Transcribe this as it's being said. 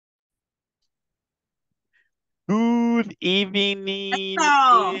Good evening,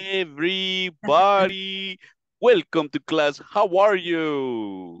 Eso. everybody. Welcome to class. How are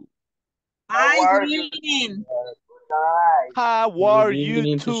you? Hi, good evening. How Good are you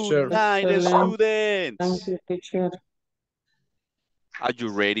evening, teacher. tonight, Excellent. Thank students? you, teacher. Are you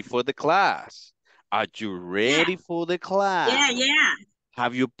ready for the class? Are you Yeah, ready for the class? yeah.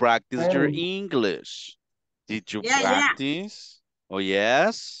 Have you practiced your Hey, English? Did you Yeah. practice? Oh,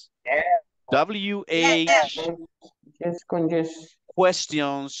 yes? Yes. WH yes, con yes.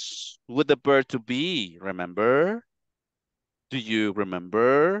 questions with the verb to be. Remember? Do you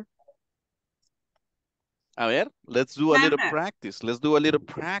remember? A ver, let's do a little Remember. practice. Let's do a little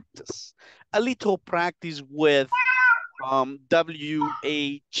practice. A little practice with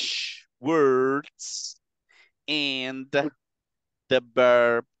WH words and the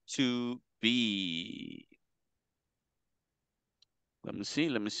verb to be. Let me see.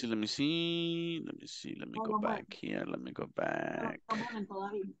 Let me go back here. Let me go back.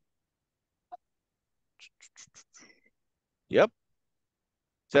 Yep.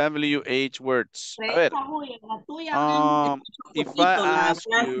 WH words. A ver, if I ask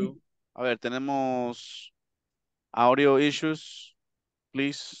you, a ver, tenemos audio issues,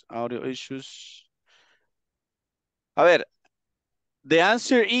 please, audio issues. A ver, the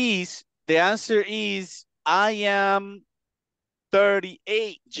answer is, I am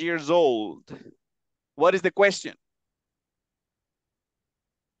 38 years old. What is the question?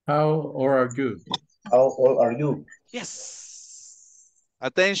 How old are you? How old are you? Yes.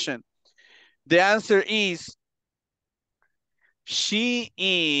 Attention. The answer is, she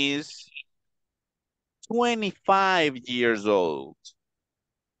is 25 years old.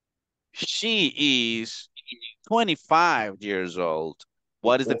 She is 25 years old.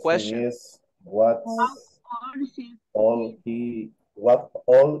 What is the question? Is what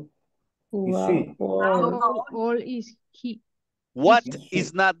all is she? Wow. All is he. What Is she?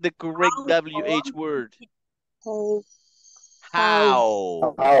 is not the correct WH word? How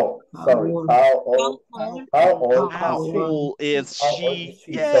How? Sorry. How How old How is she? old is How old she? is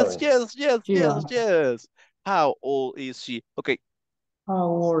she? Yes, Sorry. yes, yes, yeah. yes, yes. How old is she? Okay, How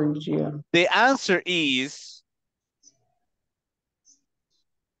old you? the answer is,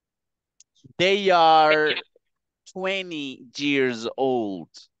 they are 20 years old.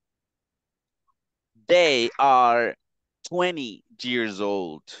 They are 20 years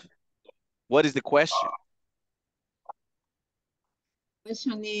old. What is the question?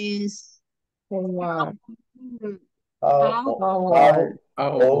 Question is, How How old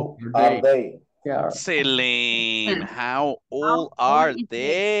How old old are are they? they? yeah. Celine, how how old old are is they?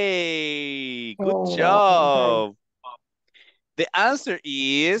 they? Good How old job. The answer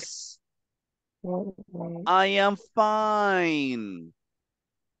is, are they? I am fine.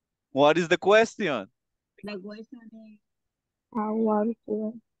 What is the question? The question is, how are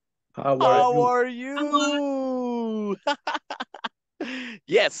you? How are How you? are how old? you?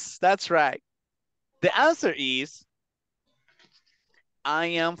 Yes, that's right. The answer is, I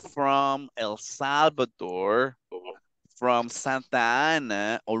am from El Salvador, from Santa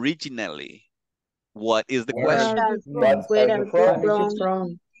Ana originally. What is the Where Where, are question? you from? what Where are you are you Where from? are you from?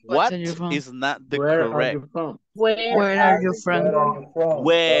 from? What Where are you from? is not the Where are correct? you from? Where Where are are you you from? Where are from? you from? Sorry.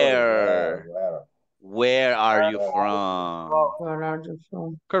 Where? Where are you from? Where are you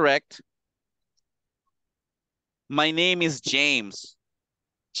from? Correct. My name is James.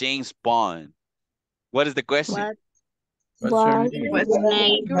 James Bond. What is the question? What? What's your What's name? What's your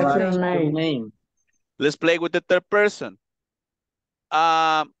name? your What's What your is name? your name? name? Let's play with the third person.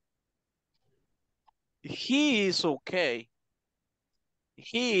 Um, he is okay.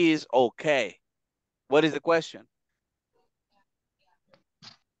 He is okay. What is the question?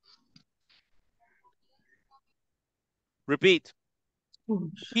 Repeat.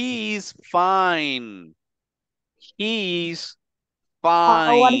 He is fine. He is How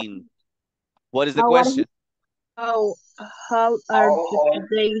are fine. What is the how are you? question? How how are you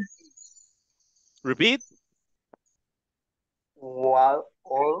today? Repeat.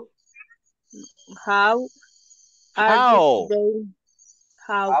 How are you How? today?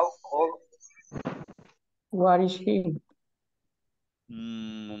 How What is he?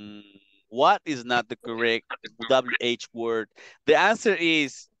 Mm, what is not the correct WH word? The answer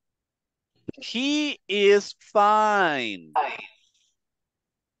is, he is fine.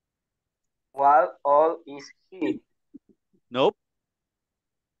 Nope.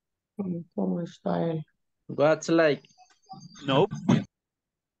 ¿Cómo está él? What's like? Nope.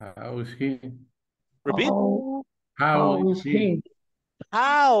 How is he? Repeat. How How is is he? he?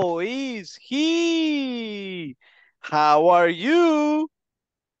 How is he? How are you?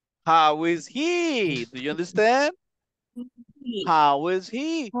 How is he? Do you understand? How is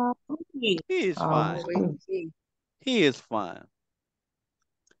he? He. He is How fine. is He is fine.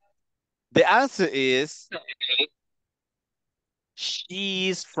 The answer is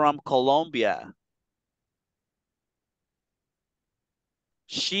she's from Colombia.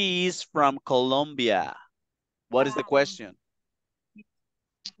 She's from Colombia. What is the question?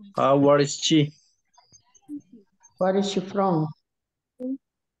 Where is she? Where is she from?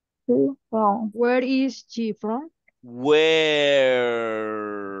 Where is she from? Where?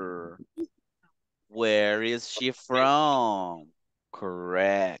 Where is she from?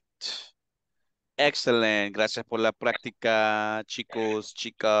 Correct. Excellent. Gracias por la práctica, chicos,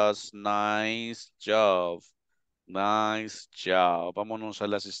 chicas. Nice job. Nice job. Vámonos a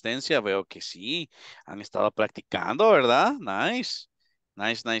la asistencia. Veo que sí. Han estado practicando, ¿verdad? Nice.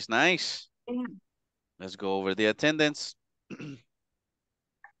 Nice, nice, nice. Let's go over the attendance.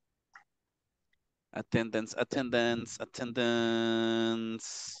 Attendance, attendance,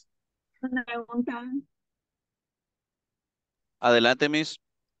 attendance. Una pregunta. Adelante, Miss.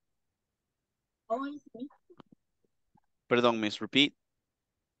 Hoy sí. Perdón, Miss. Repeat.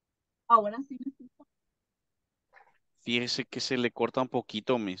 Ahora sí me escucho. Fíjese que se le corta un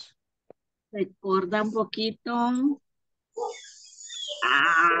poquito, Miss. Recuerda un poquito.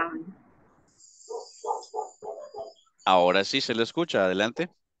 Ah, Ahora sí se le escucha. Adelante.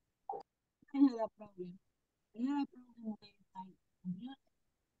 I had a problem. I had a problem with my computer.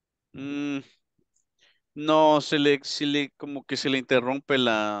 Mm, no, como que se le interrumpe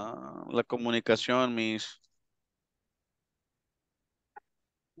la comunicación, Miss.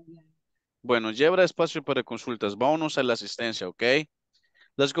 Bueno, lleva espacio para consultas. Vámonos a la asistencia, ¿ok?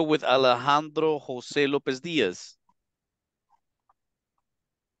 Let's go with Alejandro José López Díaz.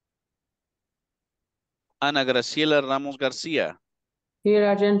 Ana Graciela Ramos García.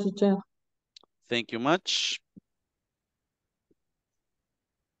 Here again, teacher. Thank you much.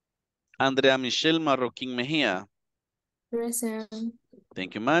 Andrea Michelle Marroquín Mejía. Present.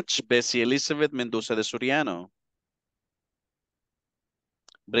 Thank you much. Bessie Elizabeth Mendoza de Soriano.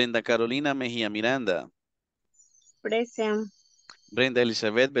 Brenda Carolina Mejía Miranda. Present. Brenda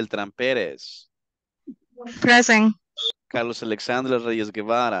Elizabeth Beltrán Pérez. Present. Carlos Alexandre Reyes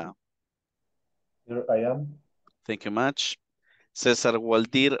Guevara. Here I am. Thank you much. César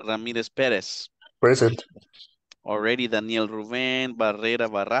Waldir Ramírez Pérez. Present. Already Daniel Rubén Barrera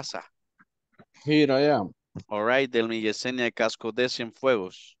Barraza. Here I am. All right, Delmi Yesenia Casco de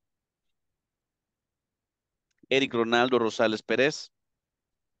Cienfuegos. Eric Ronaldo Rosales Pérez.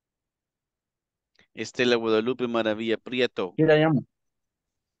 Estela Guadalupe Maravilla Prieto. Here I am.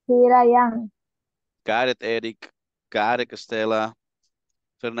 Here I am. Got it, Eric. Got it, Estela.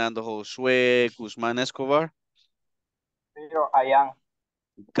 Fernando Josué Guzmán Escobar. Here I am.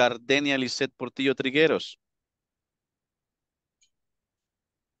 Cardenia Lisset Portillo Trigueros.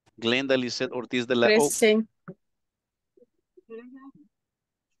 Glenda Lisset Ortiz de la O. Present.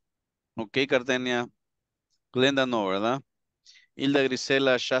 Ok, Cardenia. Glenda no, ¿verdad? Hilda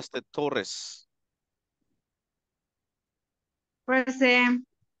Grisela Shaste Torres. Present.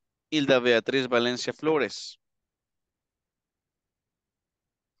 Hilda Beatriz Valencia Flores.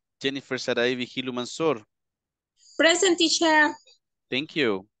 Jennifer Saray Vigilo Mansor. Present, teacher. Thank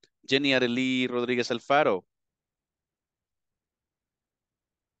you. Jenny Arely Rodríguez Alfaro.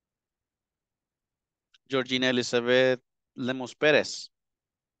 Georgina Elizabeth Lemos Pérez.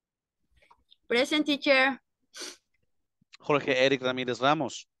 Present, teacher. Jorge Eric Ramírez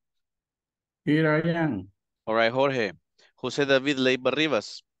Ramos. Here I am. All right, Jorge. José David Leiva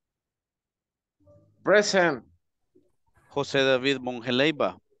Rivas. Present. José David Monge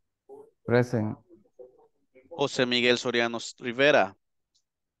Leiva. Present. José Miguel Soriano Rivera.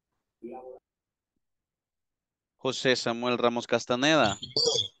 José Samuel Ramos Castaneda.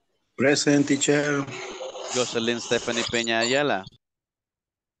 Present, teacher. Jocelyn Stephanie Peña Ayala.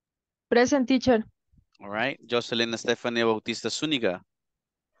 Present, teacher. All right. Jocelyn Stephanie Bautista Zúñiga.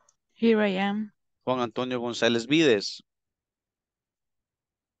 Here I am. Juan Antonio González Vides.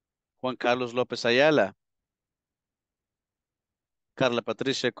 Juan Carlos López Ayala. Carla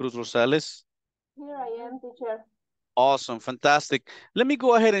Patricia Cruz Rosales. Here I am, teacher. Awesome, fantastic. Let me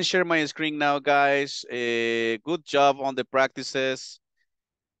go ahead and share my screen now, guys. Good job on the practices.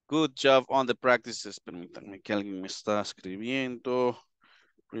 Good job on the practices. Permítanme que alguien me está escribiendo.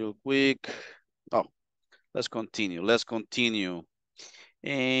 Real quick. Oh, let's continue. Let's continue.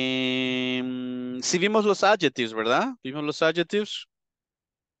 Si vimos los adjectives, ¿verdad? ¿Vimos los adjectives?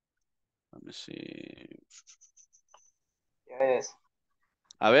 Let me see. Yes.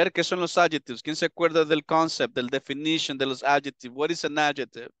 A ver, ¿qué son los adjectives? ¿Quién se acuerda del concept, del definition de los adjectives? What is an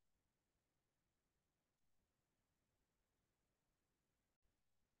adjective?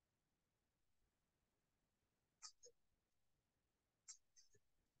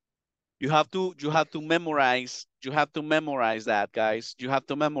 You have to memorize that, guys. You have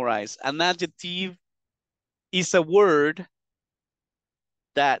to memorize. An adjective is a word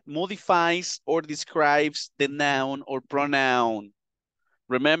that modifies or describes the noun or pronoun.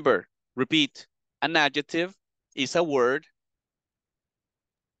 Remember, repeat, an adjective is a word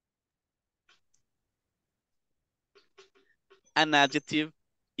An adjective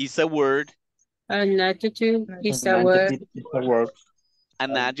is a word. An adjective is a word.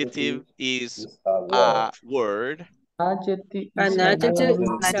 An adjective is a word Adjective An is a adjective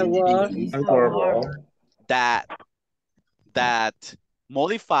word. is a word that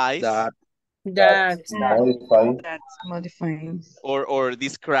modifies that That's modifying. or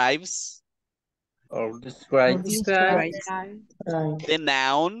describes Or describe describes Right. the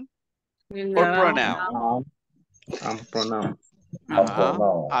noun the or noun pronoun. and pronoun. Ajá.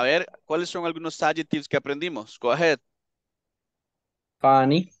 A ver, ¿cuáles son algunos adjectives que aprendimos? Go ahead.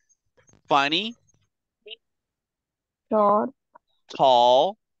 Funny, Funny, Short,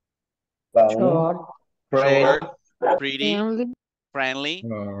 tall, short, short, pretty, friendly, friendly,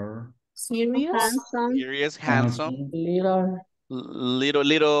 serious, handsome, serious, handsome, little,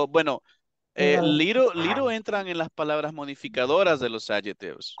 little, bueno, little, little entran en las palabras modificadoras de los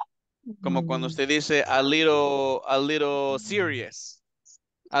adjectives. Como cuando usted dice a little serious,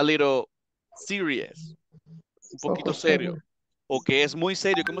 a little serious, un poquito poco serio, serio, o que es muy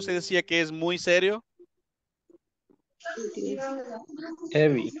serio. ¿Cómo se decía que es muy serio?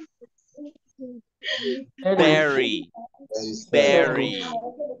 heavy, Very, very,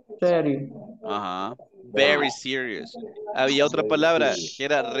 serio, ajá, very serious. Había otra palabra que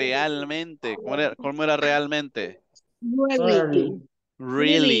era realmente. ¿Cómo era realmente? really,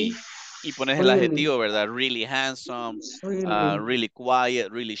 Really. Y pones el really, adjetivo, ¿verdad? Really handsome, really, really quiet,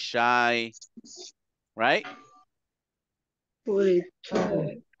 really shy, right? really, really,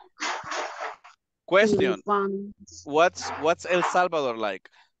 really Question, fun, what's El Salvador like?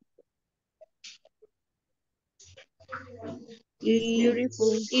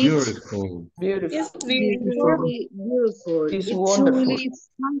 beautiful. beautiful, beautiful, Really beautiful. it's It's wonderful, really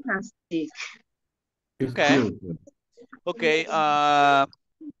fantastic. it's Okay, beautiful. okay.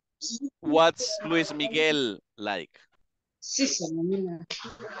 What's Luis Miguel like? Sí, señora.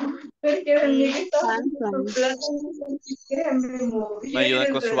 Handsome. ¿Me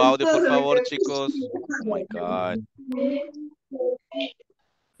ayudan con su audio, por favor, chicos? Oh my God.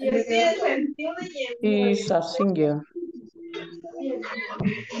 is a singer,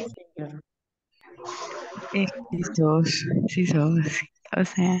 Sí sos, sí sos. O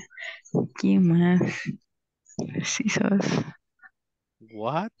sea, ¿quién más? Sí sos.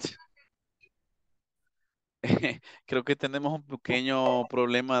 What? Creo que tenemos un pequeño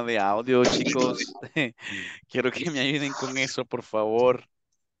problema de audio, chicos. Quiero que me ayuden con eso, por favor.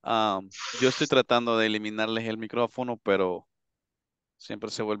 Yo estoy tratando de eliminarles el micrófono, pero siempre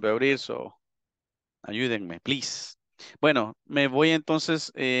se vuelve a abrir, so ayúdenme, please. Bueno, me voy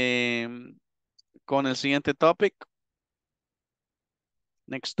entonces con el siguiente topic.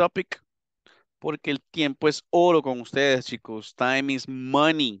 Next topic. Porque el tiempo es oro con ustedes, chicos. Time is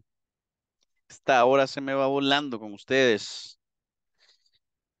money. Esta hora se me va volando con ustedes.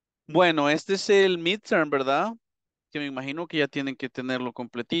 Bueno, este es el midterm, ¿verdad? Que me imagino que ya tienen que tenerlo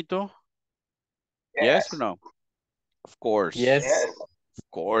completito. Yes or no? Of course. Yes. Of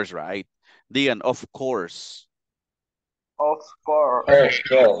course, right? Digan, of course. Of course.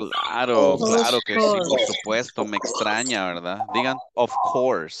 Claro, Of claro que sí, por course. supuesto. Me extraña, ¿verdad? Digan, of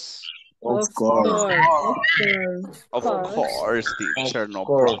course. Of course. course. Of course, teacher, no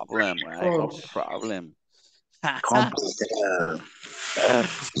course. problem, right? No course. problem. Completa.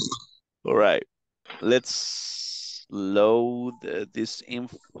 All right. Let's load this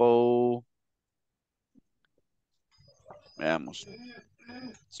info. Veamos.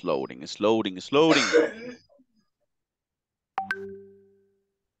 It's loading, it's loading, it's loading.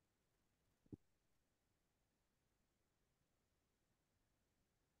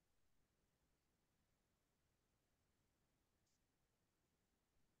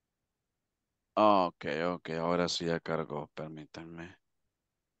 Ok, ok, ahora sí ya cargó, permítanme.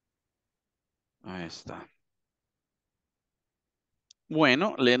 Ahí está.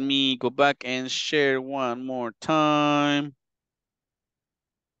 Bueno, let me go back and share one more time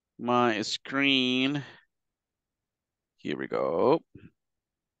my screen. Here we go.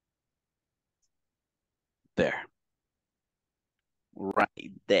 There.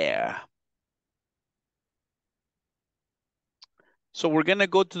 Right there. So we're gonna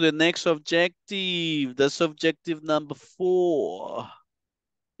go to the next objective. That's objective number 4.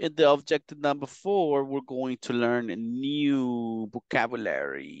 In the objective number 4, we're going to learn a new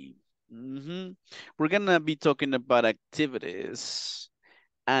vocabulary. We're gonna be talking about activities.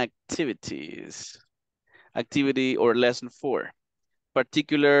 Activity or lesson 4.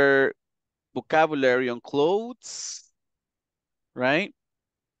 Particular vocabulary on clothes, right?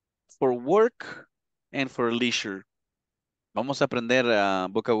 For work and for leisure. Vamos a aprender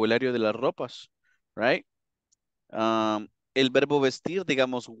vocabulario de las ropas, right? El verbo vestir,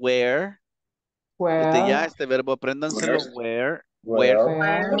 digamos, wear. Desde ya este verbo apréndanselo, wear.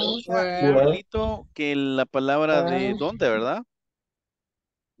 Igualito que la palabra de dónde, ¿verdad?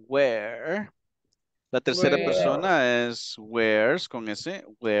 Where. La tercera persona es wears con ese,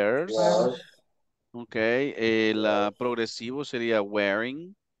 wears. Ok, el progresivo sería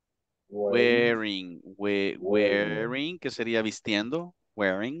wearing. Wearing, que sería vistiendo,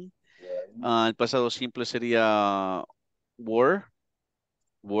 wearing. El pasado simple sería wore.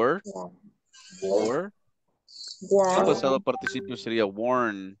 El pasado participio sería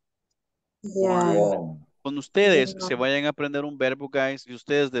worn. Cuando ustedes se vayan a aprender un verbo, guys, y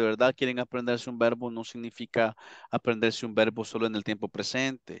ustedes de verdad quieren aprenderse un verbo, no significa aprenderse un verbo solo en el tiempo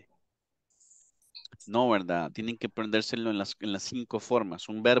presente. No, ¿verdad? Tienen que aprendérselo en las 5 formas.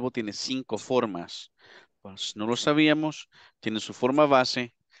 Un verbo tiene 5 formas. Pues no lo sabíamos. Tiene su forma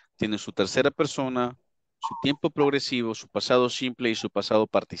base, tiene su tercera persona, su tiempo progresivo, su pasado simple y su pasado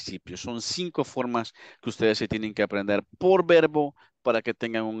participio. Son 5 formas que ustedes se tienen que aprender por verbo para que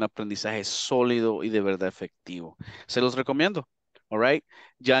tengan un aprendizaje sólido y de verdad efectivo. Se los recomiendo. All right.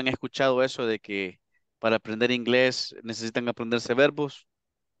 Ya han escuchado eso de que para aprender inglés necesitan aprenderse verbos.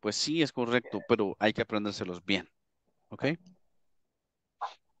 Pues sí, es correcto, pero hay que aprendérselos bien. ¿Ok?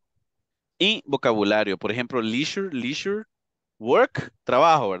 Y vocabulario, por ejemplo, leisure, work,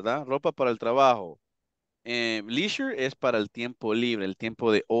 trabajo, ¿verdad? Ropa para el trabajo. Leisure es para el tiempo libre, el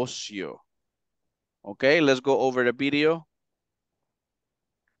tiempo de ocio. ¿Ok? Let's go over the video.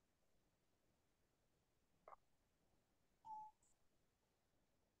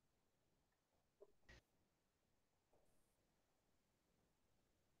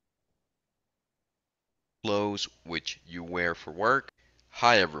 Clothes which you wear for work.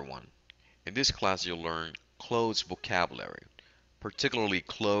 Hi everyone. In this class you'll learn clothes vocabulary, particularly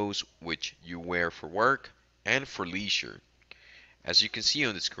clothes which you wear for work and for leisure. As you can see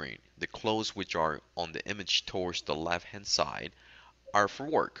on the screen, the clothes which are on the image towards the left hand side are for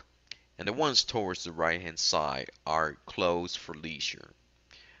work, and the ones towards the right hand side are clothes for leisure.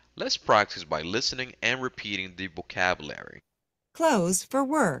 Let's practice by listening and repeating the vocabulary. Clothes for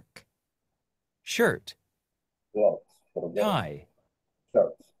work. Shirt. Tie.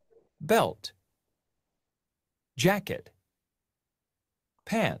 Belt. Jacket.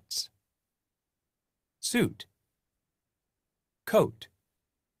 Pants. Suit. Coat.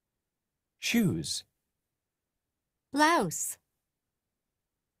 Shoes. Blouse.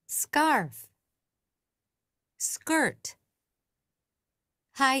 Scarf. Skirt.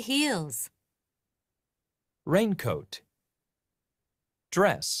 High heels. Raincoat.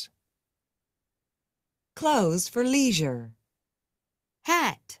 Dress. Clothes for leisure.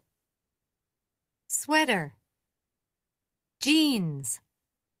 Hat. Sweater. Jeans.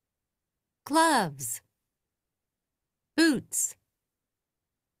 Gloves. Boots.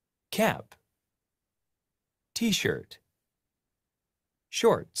 Cap. T-shirt.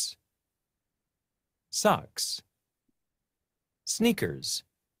 Shorts. Socks. Sneakers.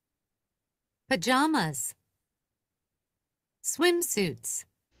 Pajamas. Swimsuits.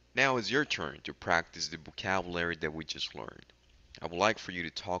 Now it's your turn to practice the vocabulary that we just learned. I would like for you to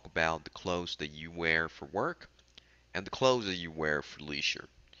talk about the clothes that you wear for work and the clothes that you wear for leisure.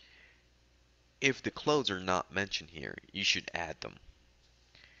 If the clothes are not mentioned here, you should add them.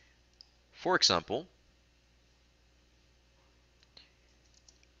 For example,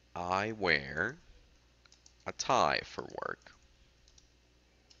 I wear a tie for work.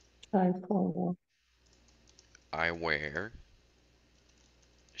 I wear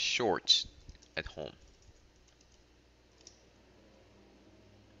shorts at home.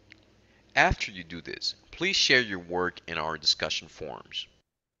 After you do this, please share your work in our discussion forums.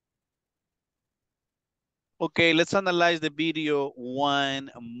 Okay, let's analyze the video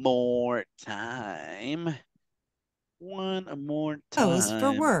one more time. One more time. Clothes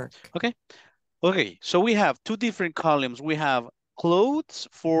for work. Okay, so we have 2 different columns. We have clothes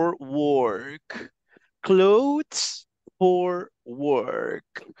for work. Clothes for work.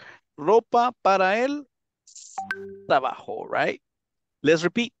 Ropa para el trabajo, right? Let's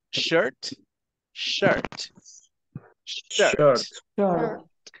repeat. Shirt. Shirt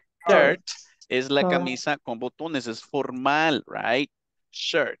es la camisa con botones, es formal, right?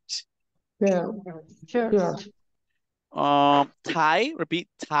 Shirt. Tie, repeat,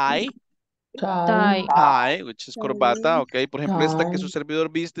 tie. Tie. Tie, which is corbata, ok. Por ejemplo, esta que su servidor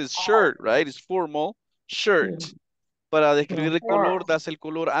viste es shirt, right? It's formal, shirt. Para describir el color, das el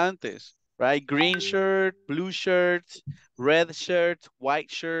color antes, right? Green shirt, blue shirt, red shirt, white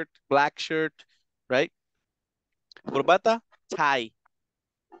shirt, black shirt, right? Corbata, tie.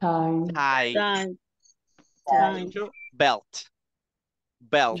 Tie. Belt.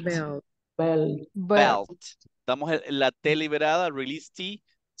 Belt. Belt. Damos la T liberada, release T.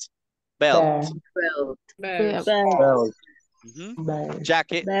 Belt.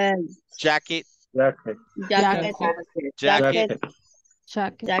 Jacket. Jacket. Jacket.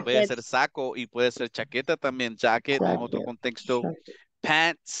 Puede ser saco y puede ser chaqueta también. Jacket en otro contexto.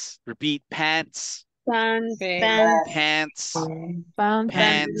 Pants. Repeat, pants. Pants. Pants.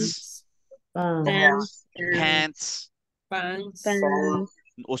 Pants.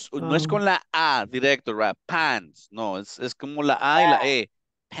 No es con la A directo, right? Pants. No, es como la A y la E.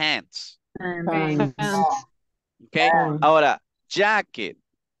 Pants. Okay. Ahora, jacket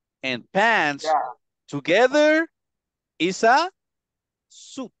and pants together is a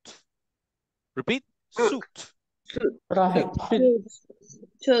suit. Repeat, suit.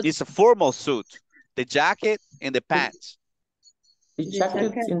 It's a formal suit. The jacket and the pants. The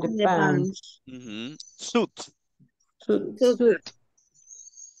jacket and the pants. Suit. Suit.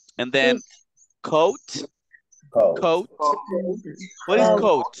 And then coat. Coat. What is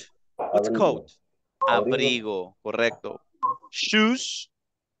coat? What's coat? Abrigo, correcto. Shoes.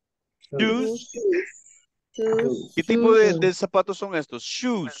 Shoes. ¿Qué tipo de zapatos son estos?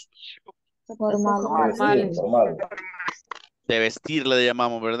 Shoes. De vestir le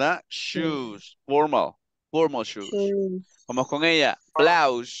llamamos, ¿verdad? Shoes. Formal. Formal shoes. Vamos con ella.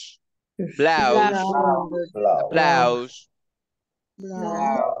 Blouse. Blouse. Blouse.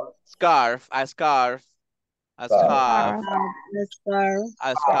 Scarf. A scarf. A scarf.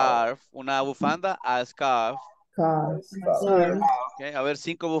 A scarf. Una bufanda. A scarf. Okay, a ver,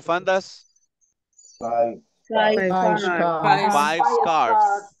 5 bufandas. 5 scarves. 5 scarves.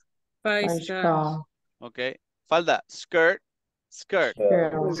 Okay. Falda. Skirt. Skirt.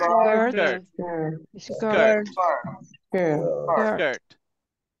 Skirt. Skirt. Skirt.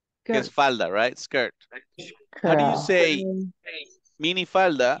 Que es falda, right? Skirt. How do you say mini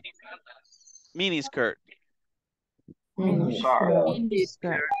falda? Mini skirt. Mini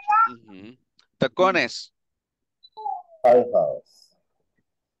skirt. Tacones.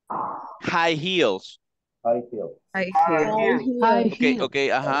 High heels.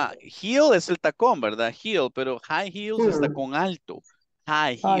 Okay, ajá. Heel es el tacón, ¿verdad? Heel, pero high heels es tacón alto.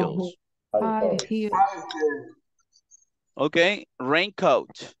 High heels. Okay,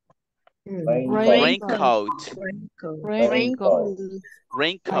 raincoat. Raincoat.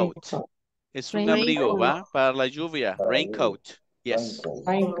 Raincoat. Es un abrigo, ¿va? Para la lluvia. Raincoat. Yes.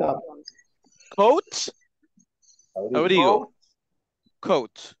 Coat. Abrigo.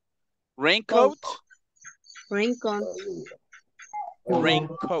 Coat. Raincoat. Raincoat.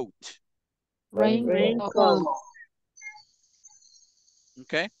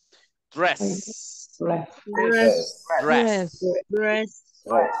 Okay. Dress. Dress.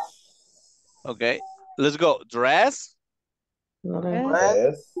 Okay. Let's go. Dress.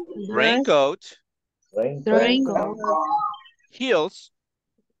 Raincoat. Heels.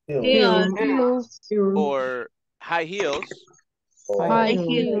 Or high heels.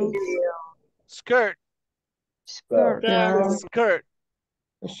 Skirt. Skirt.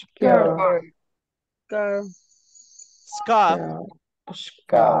 Scarf.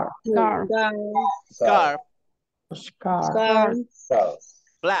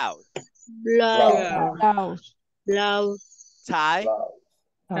 Blouse. Tie.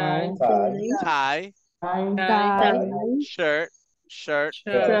 Shirt.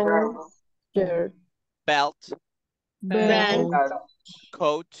 Belt.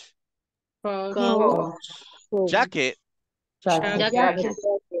 Coat. Jacket.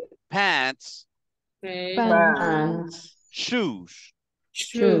 Pants. Shoes.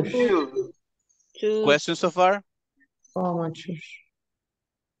 Questions so far?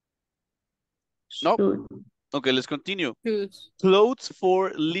 No. Okay, let's continue. Clothes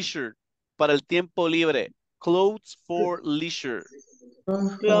for leisure. Para el tiempo libre. Clothes for leisure.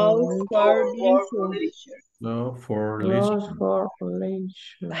 No, for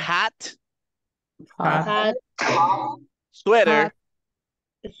leisure. Hat. Sweater.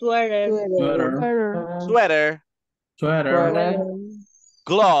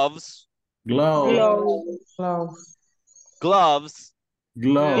 Gloves.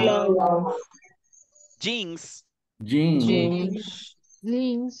 Jeans.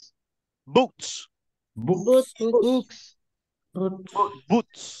 Boots. Books. Books. Boots. Boots.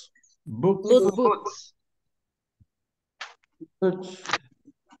 Books. Boots. Boots.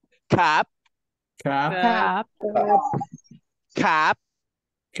 Cap. Cap. Cap. Cap.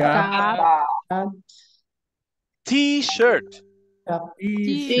 Cat. T-shirt.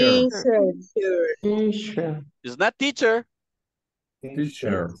 T-shirt. T-shirt. It's not teacher.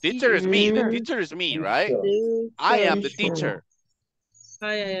 T-shirt. Teacher is me. The teacher is me, right? I am the teacher.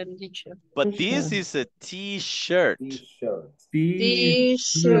 I am teacher. But this is a T-shirt.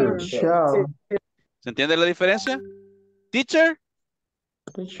 T-shirt. Shirt. ¿Se entiende la diferencia? Teacher,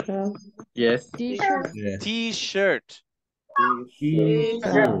 T-shirt. Yes. T-shirt. Yes. T-shirt.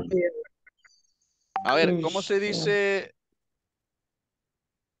 T-shirt. A ver, ¿cómo se dice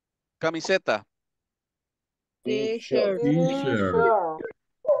camiseta? T-shirt. T-shirt.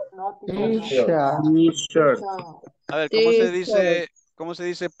 T-shirt. T-shirt. A ver, cómo se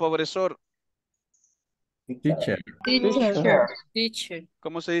dice pobresor? Teacher. Teacher. Teacher.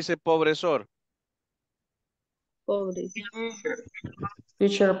 ¿Cómo se dice pobresor? Pobre.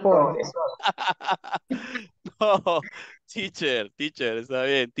 Teacher poor. No, teacher, está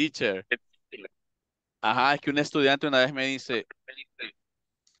bien, teacher. Ajá, es que un estudiante una vez me dice,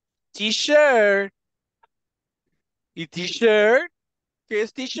 t-shirt. ¿Y t-shirt? ¿Qué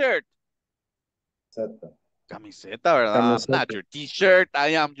es t-shirt? Camiseta, ¿verdad? Camiseta. Not your t-shirt,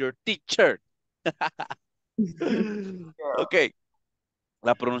 I am your teacher. Ok,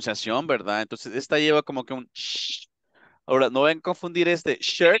 la pronunciación, ¿verdad? Entonces, esta lleva como que un sh. Ahora, no deben confundir este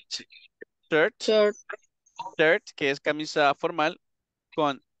shirt, que es camisa formal,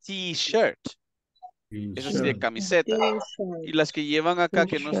 con t-shirt. Eso sería camiseta. Y las que llevan acá,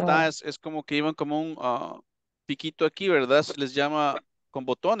 que no está, es como que llevan como un piquito aquí, ¿verdad? Se les llama con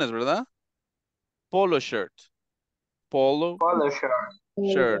botones, ¿verdad? Polo shirt. Polo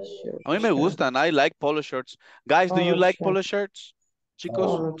shirt. A mí me gustan. I like polo shirts. Guys, do you like polo shirts?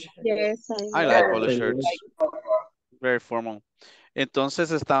 Chicos? Yes, I like polo shirts. Very formal.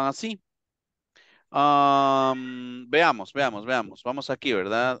 Entonces están así. Veamos. Vamos aquí,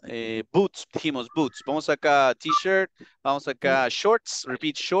 ¿verdad? Boots, dijimos boots. Vamos acá t-shirt. Vamos acá shorts.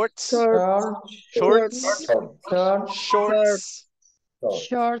 Repeat shorts. Shorts.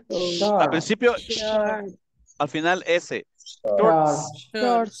 Al principio, al final S.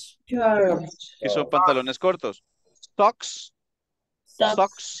 Shorts. Que son pantalones cortos. Socks.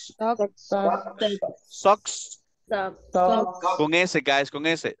 Con S, guys, con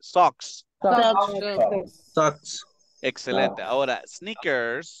S. Socks. Socks. Excelente. Ahora,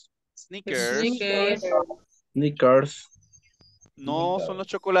 sneakers. Sneakers. No son los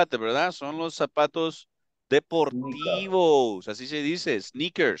chocolates, ¿verdad? Son los zapatos deportivos. Así se dice,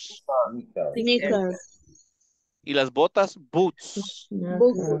 sneakers. Y las botas, boots.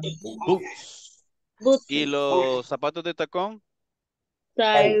 Y los zapatos de tacón,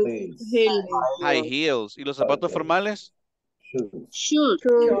 high heels. Y los zapatos formales, shoes.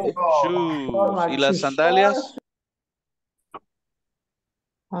 Y las sandalias,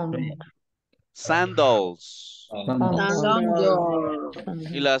 sandals.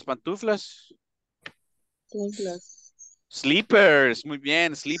 Y las pantuflas, slippers. Muy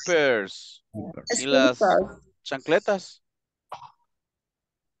bien, slippers. Y las chancletas,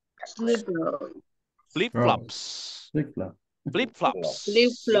 flip-flops.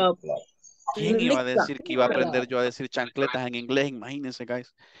 ¿Quién iba a decir que iba a aprender yo a decir chancletas en inglés? Imagínense,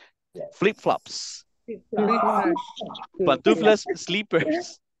 guys. Flip-flops. Pantuflas,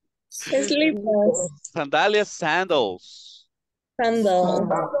 slippers. Sandalias, sandals.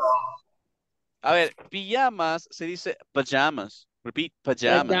 A ver, pijamas se dice pajamas. Repeat,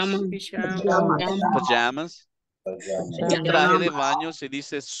 pajamas. Pajamas. Y traje de baño se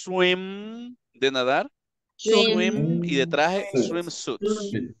dice swim, de nadar. Swim y de traje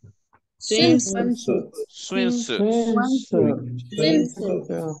swimsuits. Swimsuits.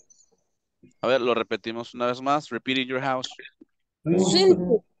 A ver, lo repetimos una vez más. Repeat in your house.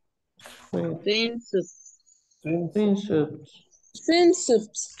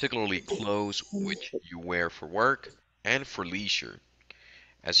 Particularly clothes which you wear for work and for leisure.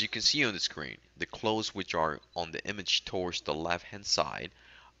 As you can see on the screen, the clothes which are on the image towards the left hand side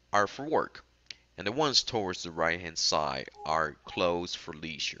are for work, and the ones towards the right hand side are clothes for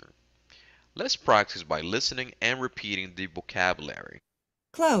leisure. Let's practice by listening and repeating the vocabulary.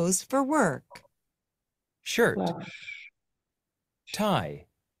 Clothes for work. Shirt. Tie.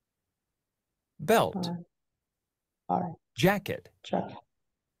 Belt. Jacket.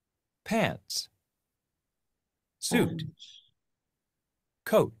 Pants. Suit.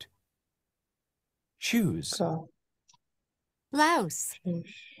 Coat. Shoes. Blouse.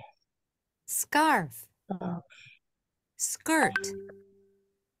 Scarf. skirt,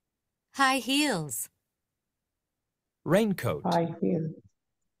 high heels, Raincoat. High heel.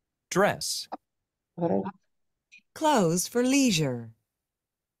 Dress. Dress. clothes for leisure,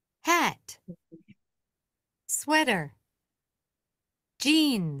 hat, sweater,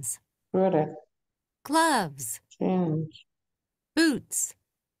 jeans, Sweater. gloves, Jeans. boots,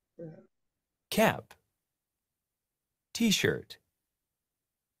 Cap. T-shirt.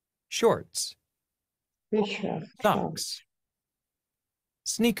 Shorts. T-shirt. Socks.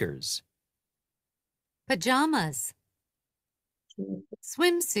 Sneakers. pajamas,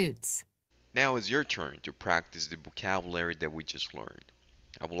 swimsuits, Now it's your turn to practice the vocabulary that we just learned.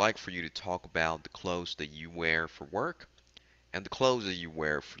 I would like for you to talk about the clothes that you wear for work and the clothes that you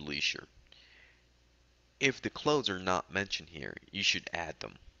wear for leisure. If the clothes are not mentioned here, you should add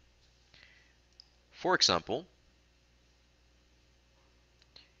them. For example,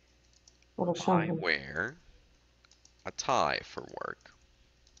 I wear a tie for work.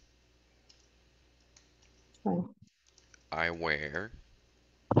 I wear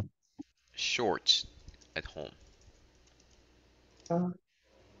shorts at home.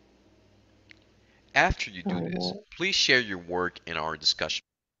 After you do this, please share your work in our discussion.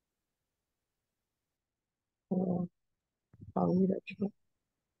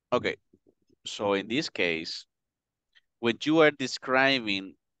 Okay, so in this case, when you are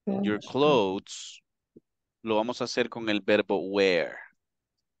describing your clothes, lo vamos a hacer con el verbo wear,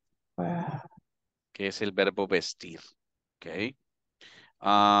 que es el verbo vestir. Okay.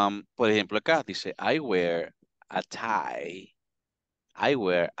 Por ejemplo, acá dice, I wear a tie. I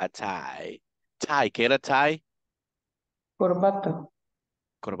wear a tie. Tie, ¿qué era tie? Corbata.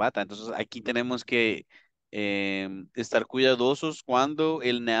 Corbata. Entonces aquí tenemos que estar cuidadosos cuando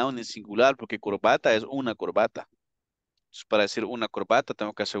el noun es singular, porque corbata es una corbata. Entonces, para decir una corbata,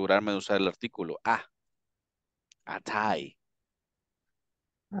 tengo que asegurarme de usar el artículo a tie.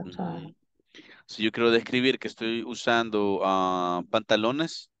 Ujú. Si yo quiero describir que estoy usando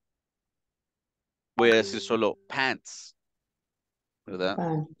pantalones, voy a decir solo pants, ¿verdad?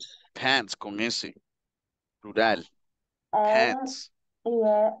 Pants con S, plural. Pants.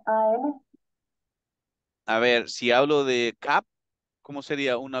 A ver, si hablo de cap, ¿cómo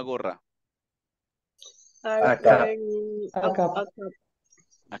sería una gorra? Acá.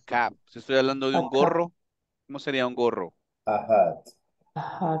 A cap. Si estoy hablando de un gorro, ¿cómo sería un gorro? A hat.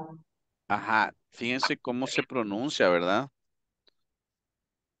 Ajá. Fíjense cómo se pronuncia, ¿verdad?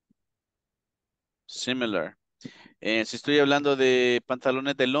 Similar. Si estoy hablando de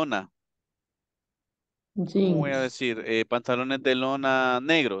pantalones de lona, ¿cómo voy a decir? Pantalones de lona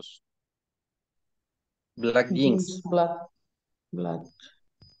negros. Black jeans. Black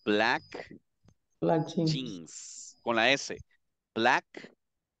Black jeans. jeans. Con la S. Black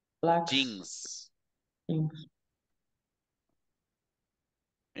jeans.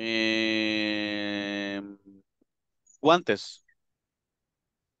 Guantes.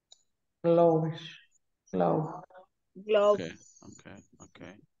 Gloves.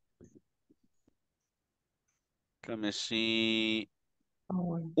 Okay. Let me see.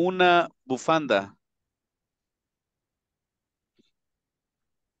 Una bufanda.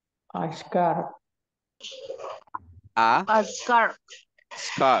 A scarf. A scarf.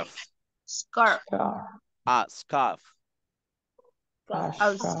 scarf. Scarf. A scarf. A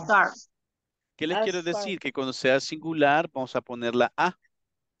scarf. ¿Qué les quiero decir? Que cuando sea singular vamos a poner la A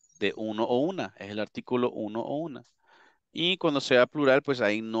de uno o una. Es el artículo uno o una. Y cuando sea plural, pues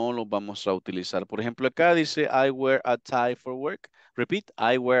ahí no lo vamos a utilizar. Por ejemplo, acá dice I wear a tie for work. Repeat,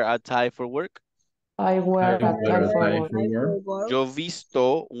 I wear a tie for work. I wear a tie for work. Yo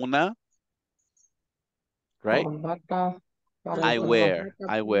visto una, right? I wear.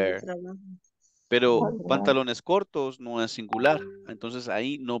 Pero pantalones cortos no es singular. Entonces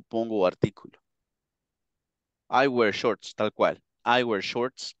ahí no pongo artículo. I wear shorts, tal cual. I wear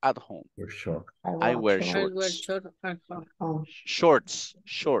shorts at home. I wear shorts. Shorts.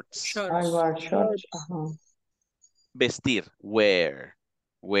 I wear shorts. Vestir, wear.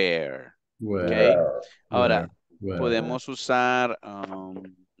 Okay. Ahora, podemos usar,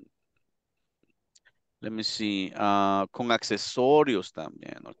 let me see, con accesorios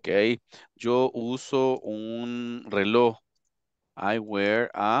también, ok. Yo uso un reloj. I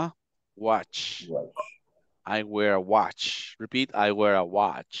wear a watch. I wear a watch. Repeat, I wear a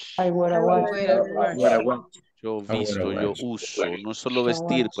watch. I wear a watch. Yo visto, yo uso. No solo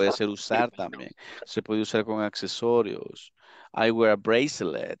vestir, puede ser usar también. Se puede usar con accesorios. I wear a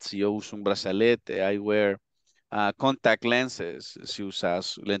bracelet. Si yo uso un brazalete. I wear contact lenses. Si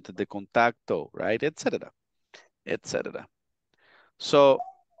usas lentes de contacto, right? Etcétera. So,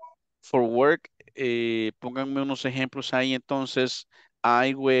 for work, pónganme unos ejemplos ahí entonces.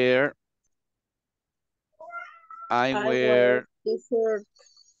 I wear, I wear, T-shirt.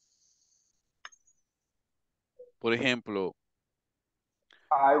 por ejemplo,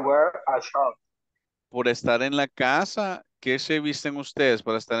 I wear a shirt. por estar en la casa, ¿qué se visten ustedes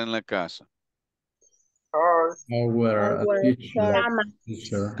para estar en la casa? Shirt. I wear a t-shirt.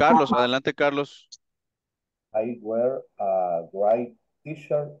 T-shirt. Carlos, adelante, Carlos. I wear a white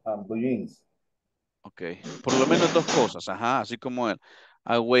t-shirt and blue jeans. Ok, por lo menos dos cosas, ajá, así como él.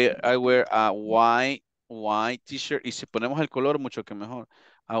 I wear a white t-shirt, y si ponemos el color, mucho que mejor.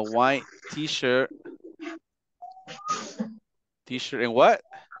 A white t-shirt, ¿en what?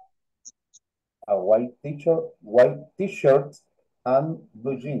 A white t-shirt and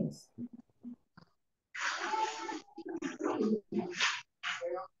blue jeans.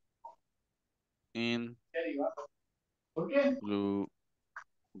 In blue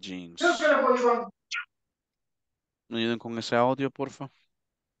jeans. ¿Me ayudan con ese audio, porfa?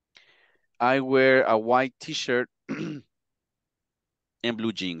 I wear a white t-shirt and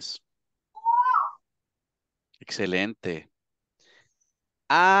blue jeans. Excelente.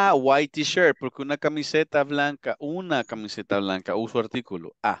 Ah, white t-shirt, porque una camiseta blanca, uso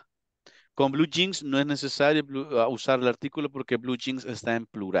artículo. Ah, con blue jeans no es necesario usar el artículo porque blue jeans está en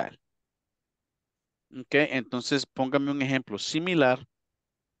plural. Ok, entonces póngame un ejemplo similar.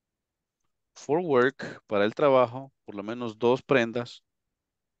 For work, para el trabajo, por lo menos dos prendas.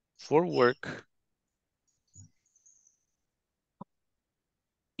 For work.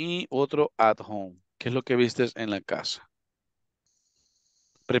 Y otro at home. ¿Qué es lo que vistes en la casa?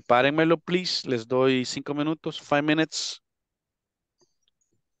 Prepárenmelo, please. Les doy 5 minutos, 5 minutes.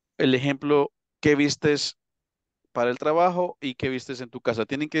 El ejemplo, ¿qué vistes para el trabajo y qué vistes en tu casa?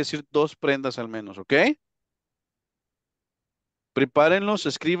 Tienen que decir dos prendas al menos, ¿ok? Prepárenlos,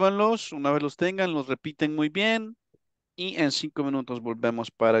 escríbanlos. Una vez los tengan, los repiten muy bien. Y en 5 minutos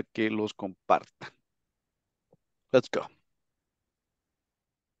volvemos para que los compartan. Let's go.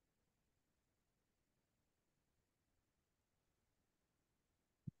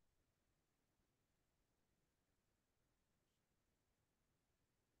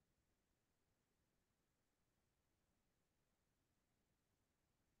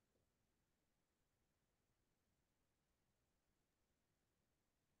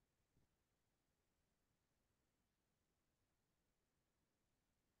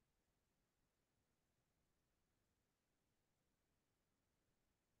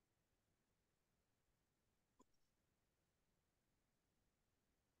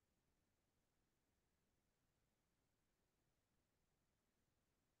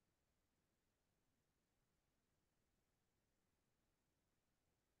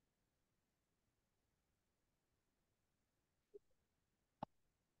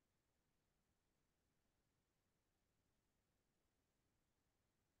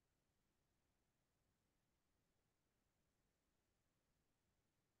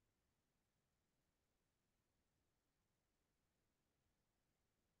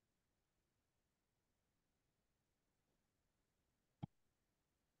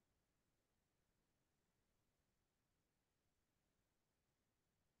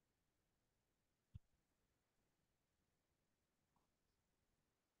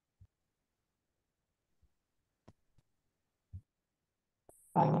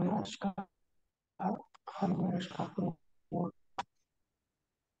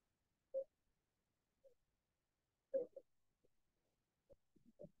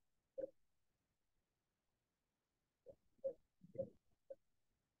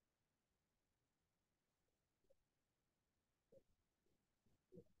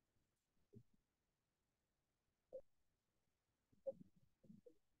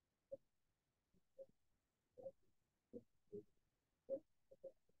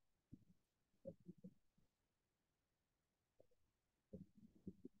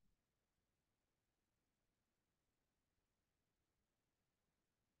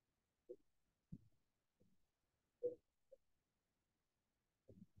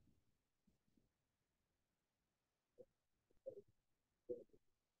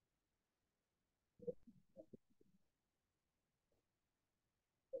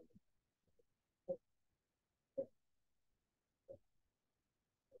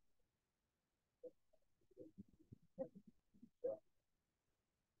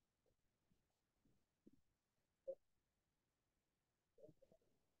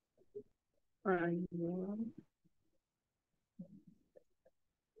 Ay, no.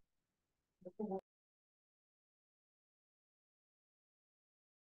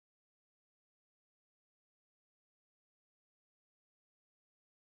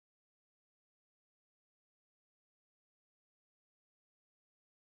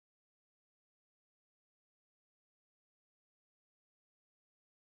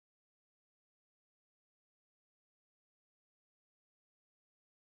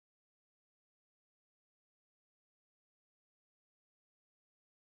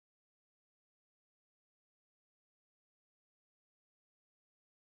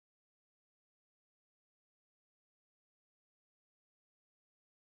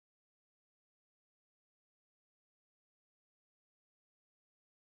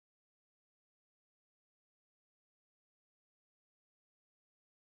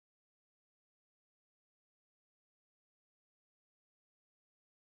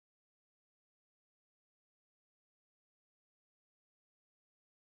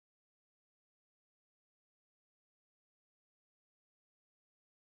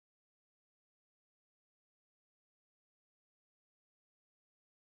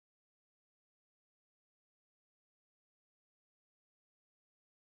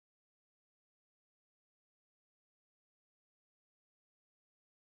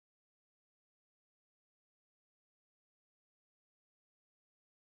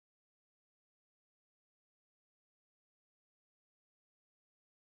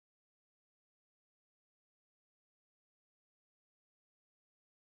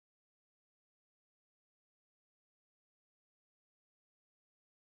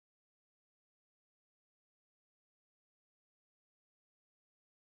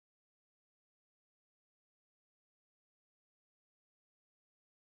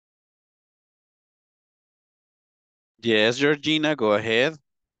 Yes, Georgina, go ahead.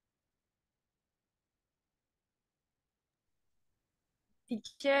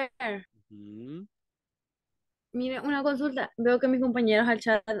 Teacher, Mm, mire, una consulta. Veo que mis compañeros al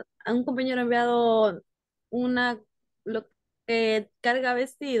chat, a un compañero ha enviado una, lo que carga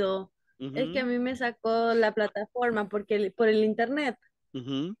vestido. Es que a ujú, mí me sacó la plataforma porque por el internet.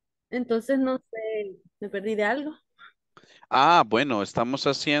 ujú. Entonces no sé, me perdí de algo. Ah, bueno, estamos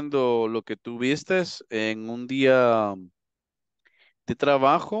haciendo lo que tú vistes en un día de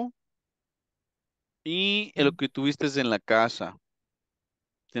trabajo y en lo que tuviste en la casa.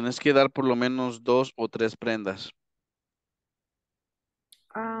 Tienes que dar por lo menos 2 o 3 prendas.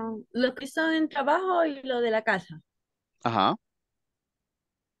 Ah, lo que son en trabajo y lo de la casa. Ajá.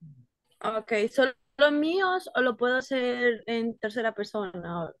 Ok, ¿son los míos o lo puedo hacer en tercera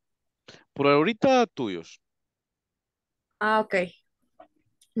persona? Por ahorita tuyos. Ah, ok.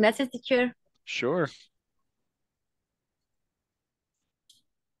 Gracias, teacher. Sure.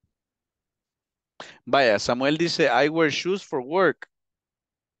 Vaya, Samuel dice, I wear shoes for work.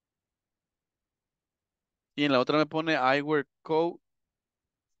 Y en la otra me pone, I wear coat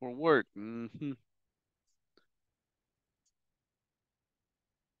for work. Ujú.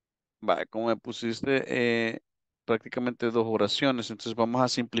 Vaya, como me pusiste prácticamente 2 oraciones, entonces vamos a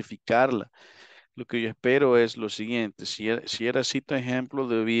simplificarla. Lo que yo espero es lo siguiente. Si era así, tu ejemplo,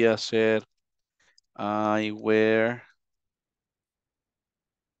 debía ser I wear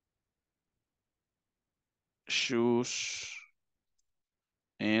shoes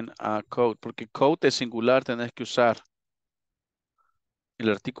and a coat. Porque coat es singular, tenés que usar el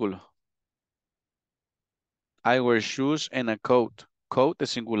artículo. I wear shoes and a coat. Coat es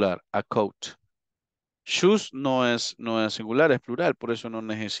singular, a coat. Shoes no es singular, es plural, por eso no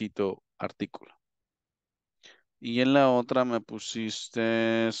necesito artículo. Y en la otra me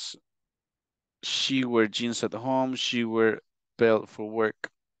pusiste she wear jeans at home, she wear belt for work.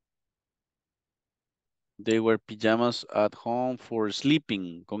 They wear pajamas at home for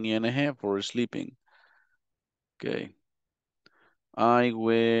sleeping, con ing, for sleeping. Okay.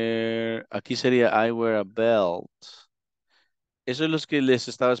 Aquí sería I wear a belt. Eso es lo que les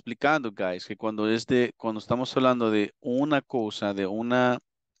estaba explicando, guys, que cuando estamos hablando de una cosa, de una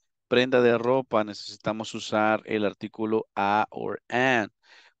prenda de ropa, necesitamos usar el artículo a or an.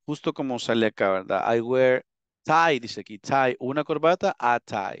 Justo como sale acá, ¿verdad? I wear tie, dice aquí, tie, una corbata, a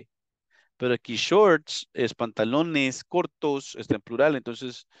tie. Pero aquí shorts es pantalones cortos, está en plural,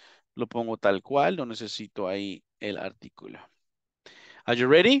 entonces lo pongo tal cual, no necesito ahí el artículo. Are you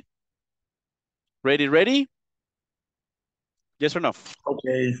ready? Ready, ready? Yes or no?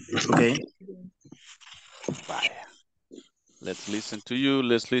 Okay, okay. Bye. Let's listen to you.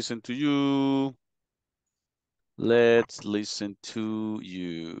 Let's listen to you. Let's listen to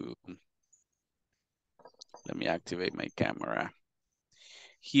you. Let me activate my camera.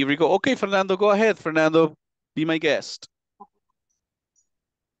 Here we go. Okay, Fernando, go ahead. Fernando, be my guest.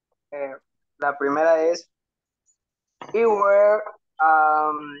 La primera es, he wear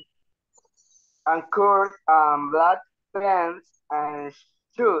anchored black pants and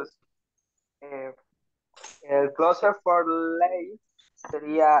shoes. Eh, el closer for late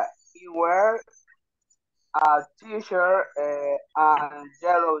sería, he wear a t-shirt and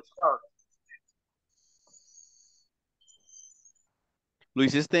yellow shorts. Lo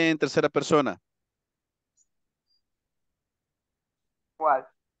hiciste en tercera persona. ¿Cuál?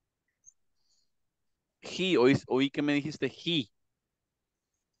 He, oí que me dijiste he.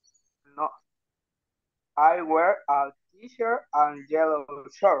 No. I wear a t-shirt and yellow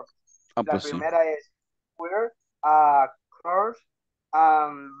shorts. Ah, La pues sí. primera es wear a coarse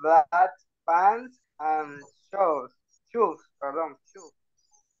and black pants and shoes. Shoes, perdón, shoes.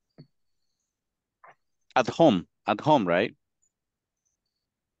 At home, right?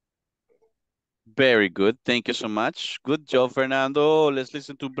 Very good. Thank you so much. Good job, Fernando. Let's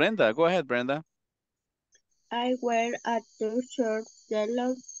listen to Brenda. Go ahead, Brenda. I wear a t-shirt,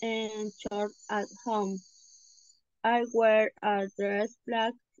 yellow and short at home. I wear a dress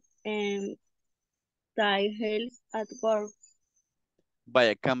black and tie heels at work.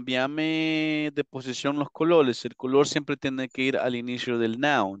 Vaya, cambiame de posición los colores. El color siempre tiene que ir al inicio del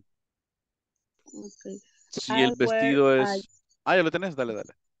noun. Okay. Si el vestido es... Ah, ya lo tenés, dale,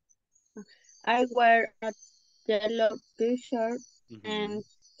 dale. I wear a yellow t-shirt Ujú. and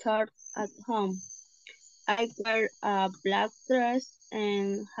shorts at home. I wear a black dress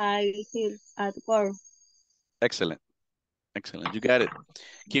and high heels at work. Excellent. Excellent. You got it.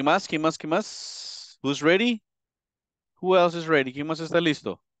 ¿Quién más? ¿Quién más? ¿Quién más? Who's ready? Who else is ready? ¿Quién más está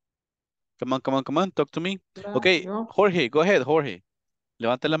listo? Come on, come on, come on. Talk to me. Okay, Yo. Jorge, go ahead, Jorge.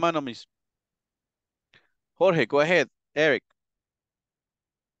 Levante la mano, miss. Jorge, go ahead. Eric.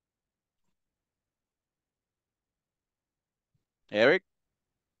 Eric.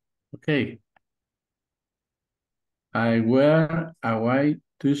 Okay. I wear a white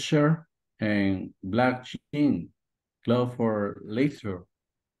t-shirt and black jeans, clothes for leisure.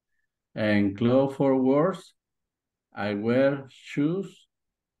 And clothes for work, I wear shoes,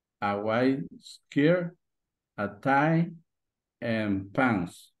 a white skirt, a tie, and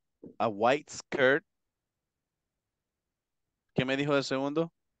pants. A white skirt. ¿Qué me dijo de segundo?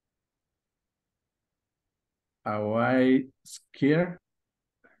 A white skirt.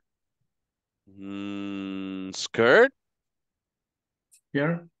 Skirt.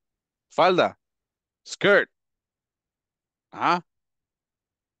 Skirt. Falda. Skirt. Ajá.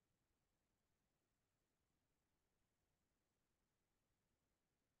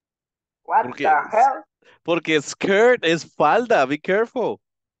 What Porque, the hell? porque skirt es falda. Be careful.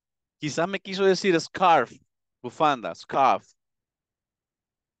 Quizás me quiso decir scarf. Bufanda. Scarf.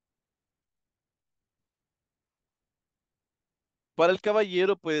 Para el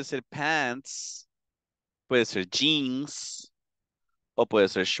caballero puede ser pants. Puede ser jeans. O puede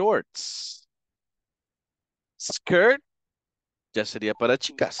ser shorts. Skirt ya sería para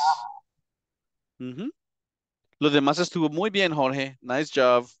chicas. Ujú. Los demás estuvo muy bien, Jorge. Nice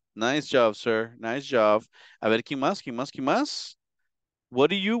job. Nice job, sir. Nice job. A ver, ¿quién más? ¿Quién más? ¿Quién más? What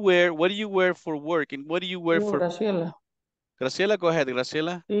do you wear? What do you wear for work? And what do you wear Yo, for... Graciela. Graciela, go ahead,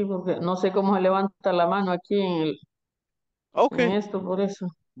 Graciela. Sí, porque no sé cómo se levanta la mano aquí Ok. en esto, por eso.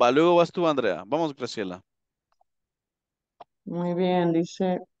 Va, luego vas tú, Andrea. Vamos, Graciela. Muy bien,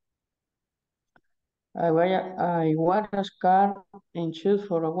 dice. I wear a scarf and shoes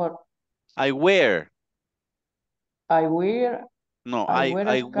for work. I wear. I wear, No, I wear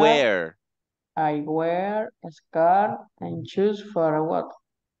a I scarf. wear. I wear a scarf and shoes for work.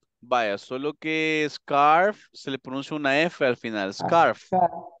 Vaya, solo que scarf se le pronuncia una F al final. A Scarf.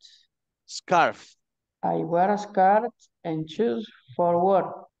 scarf. Scarf. I wear a scarf and shoes for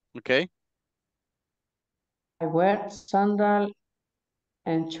work. Ok. I wear sandal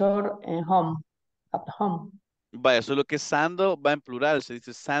and short and home. At home. Vaya, solo que sandal va en plural. Se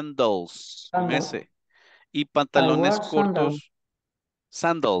dice sandals. Con Sandal. S. Y I pantalones wear sandal. cortos.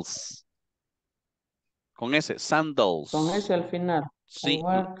 Sandals. Con S. Sandals. Con S al final. I Sí.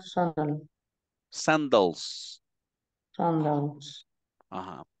 wear sandal. Sandals. Sandals.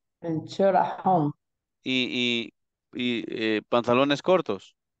 Ajá. And short at home. Y pantalones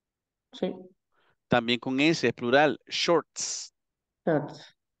cortos. Sí. También con S, es plural. Shorts.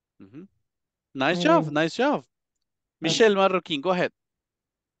 Shorts. Ujú. Nice Muy job, bien. nice job. Michelle Marroquín, go ahead.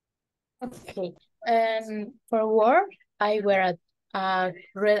 Okay. For work, I wear a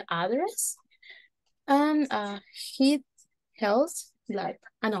red address and heat heels, black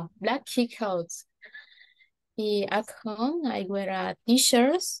heat heels. Y at home, I wear a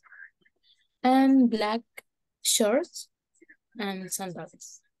t-shirt and black shorts and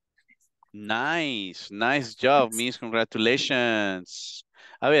sandals. Nice, nice job, Miss. Congratulations.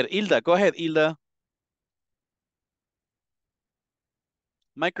 A ver, Hilda, go ahead, Hilda.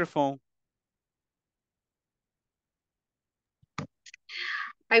 Microphone.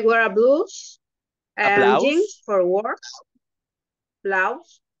 I wear a blouse A and blouse? jeans for work.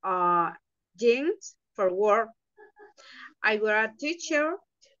 Blouse, jeans for work. I wear a t-shirt,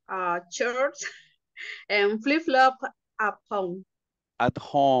 shorts, and flip-flop at home. At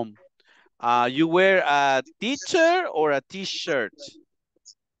home. You wear a t-shirt or a t-shirt?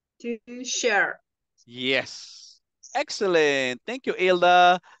 T-shirt. Yes. Excellent. Thank you,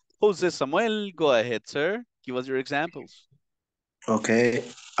 Hilda. Jose Samuel, go ahead, sir. Give us your examples. Okay,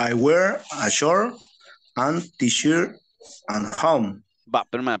 I wear a short and t-shirt at home. Va,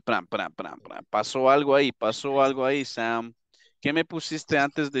 espera. Pasó algo ahí, Sam. ¿Qué me pusiste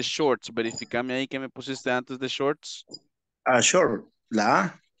antes de shorts? Verifícame ahí qué me pusiste antes de shorts. A short, la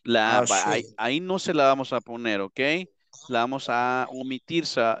A. La A A, va, short. ahí no se la vamos a poner, ¿ok? La vamos a omitir,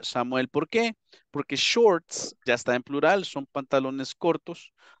 Samuel. ¿Por qué? Porque shorts ya está en plural, son pantalones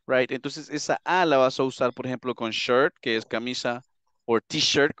cortos, right? Entonces esa A la vas a usar, por ejemplo, con shirt, que es camisa, o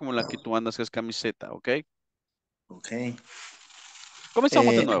t-shirt, como la que tú andas, que es camiseta, ¿ok? Ok.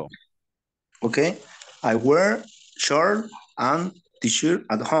 Comenzamos de nuevo. Okay, I wear short and t-shirt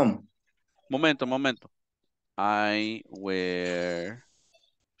at home. Momento. I wear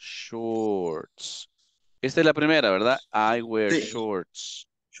shorts. Esta es la primera, ¿verdad? I wear Sí. shorts.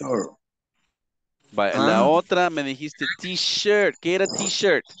 Short. Va, la otra me dijiste t-shirt. ¿Qué era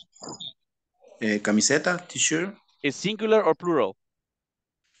t-shirt? Camiseta, t-shirt. ¿Es singular o plural?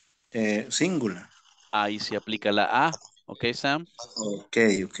 Singular. Ahí se aplica la A. ¿Ok, Sam? Ok.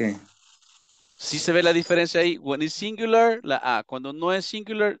 Sí se ve la diferencia ahí. When it's singular, la A. Cuando no es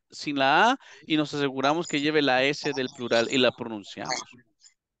singular, sin la A. Y nos aseguramos que lleve la S del plural y la pronunciamos.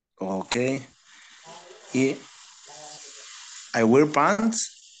 Okay. Y I wear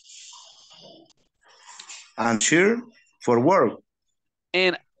pants and shirt for work.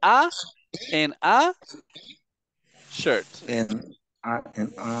 En A, shirt. En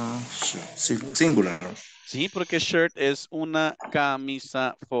singular. Sí, porque shirt es una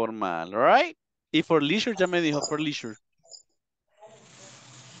camisa formal, right? Y for leisure, ya me dijo, for leisure.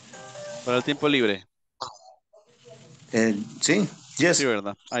 Para el tiempo libre. Sí, yes. Sí,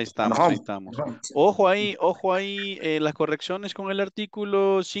 ¿verdad? Ahí And estamos, ahí home. estamos. Ojo ahí, las correcciones con el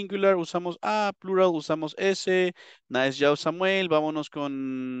artículo singular usamos A, plural usamos S. Nice job, Samuel. Vámonos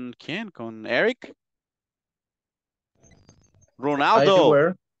con, ¿quién? Con Eric.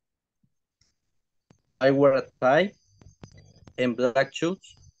 Ronaldo. I wear a tie and black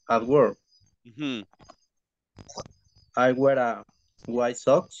shoes at work. Ujú. I wear a white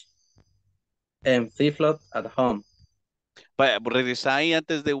socks and flip-flops at home. Vaya, regresa ahí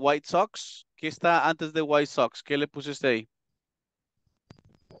antes de White Sox. ¿Qué está antes de White Sox? ¿Qué le pusiste ahí?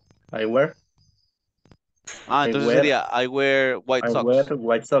 I wear Entonces sería I wear white I socks. wear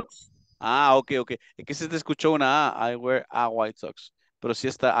white socks. Ok. Es que se te escuchó una A. I wear a white socks. Pero sí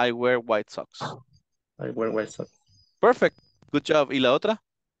está I wear white socks. I wear white socks. Perfect. Good job. ¿Y la otra?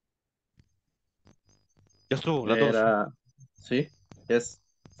 Ya estuvo, las dos. Sí, yes.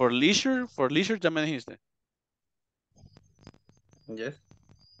 For leisure ya me dijiste. Yes.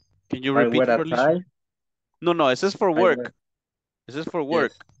 Can you I repeat wear for a leisure? tie. No, ese es for I work. wear- Ese es for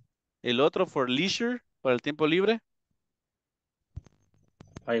work. Yes. El otro for leisure, para el tiempo libre.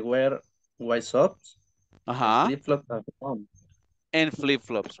 I wear white socks and Ajá. flip-flops at home. And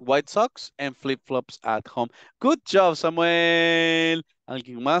flip-flops. White socks and flip-flops at home. Good job, Samuel.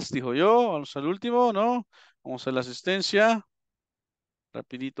 ¿Alguien más? Dijo yo. Vamos al último, ¿no? Vamos a la asistencia.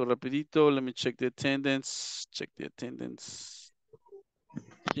 Rapidito. Let me check the attendance. Check the attendance.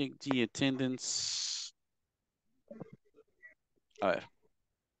 A ver.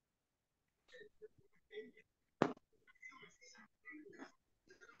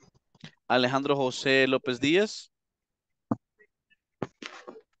 Alejandro José López Díaz.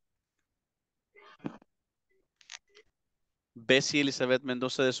 Bessie Elizabeth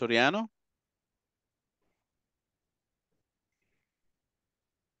Mendoza de Soriano.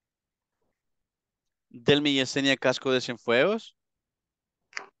 Delmi Yesenia Casco de Cienfuegos.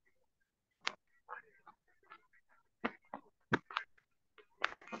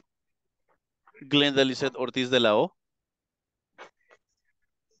 Glenda Lizeth Ortiz de la O.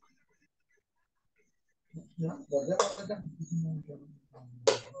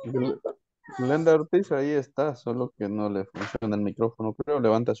 Glenda Ortiz ahí está, solo que no le funciona el micrófono, creo.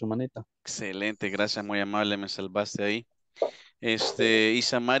 Levanta su manita. Excelente, gracias, muy amable, me salvaste ahí.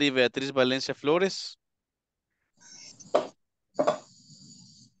 Isamari Beatriz Valencia Flores.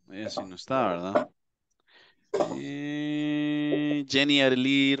 Ella sí no está, ¿verdad? Jenny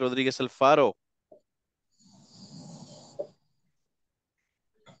Arely Rodríguez Alfaro.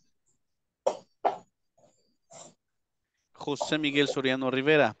 José Miguel Soriano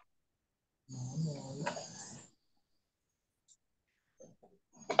Rivera.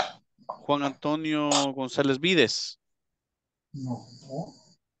 Juan Antonio González Vides.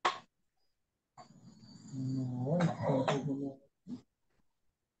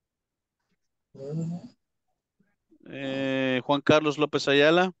 Juan Carlos López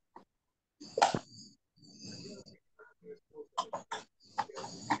Ayala.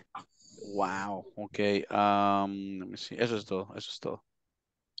 Wow, ok. Let me see. Eso es todo.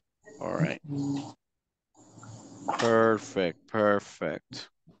 All right. Perfect.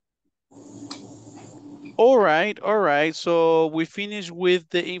 All right. So we finished with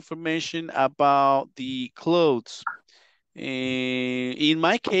the information about the clothes. In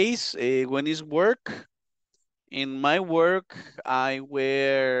my case, when it's work, in my work, I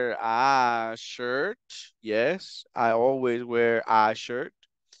wear a shirt. Yes, I always wear a shirt.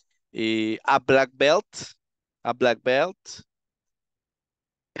 A black belt.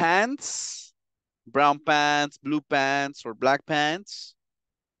 Pants, brown pants, blue pants, or black pants.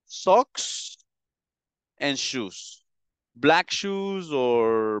 Socks and shoes. Black shoes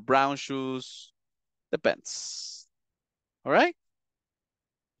or brown shoes. Depends. All right.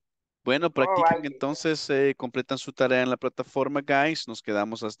 Bueno, practiquen entonces, completan su tarea en la plataforma, guys. Nos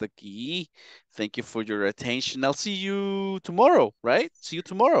quedamos hasta aquí. Thank you for your attention. I'll see you tomorrow, right? See you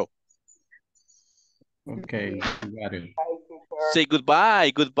tomorrow. Okay, got it. Say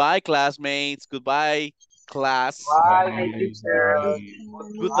goodbye. Goodbye, classmates. Goodbye. class. Bye, teacher.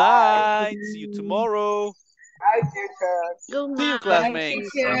 Good Bye. night. See you tomorrow. Bye, teacher. Good See you, night.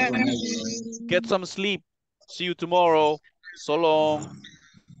 classmates. Get some sleep. See you tomorrow. So long.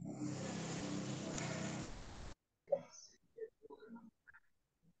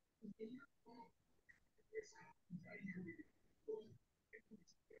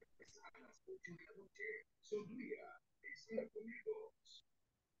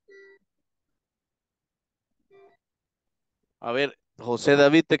 A ver, José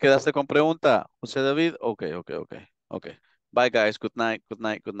David, ¿te quedaste con pregunta? José David, ok. Bye, guys. Good night, good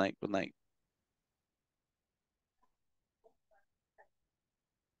night, good night, good night.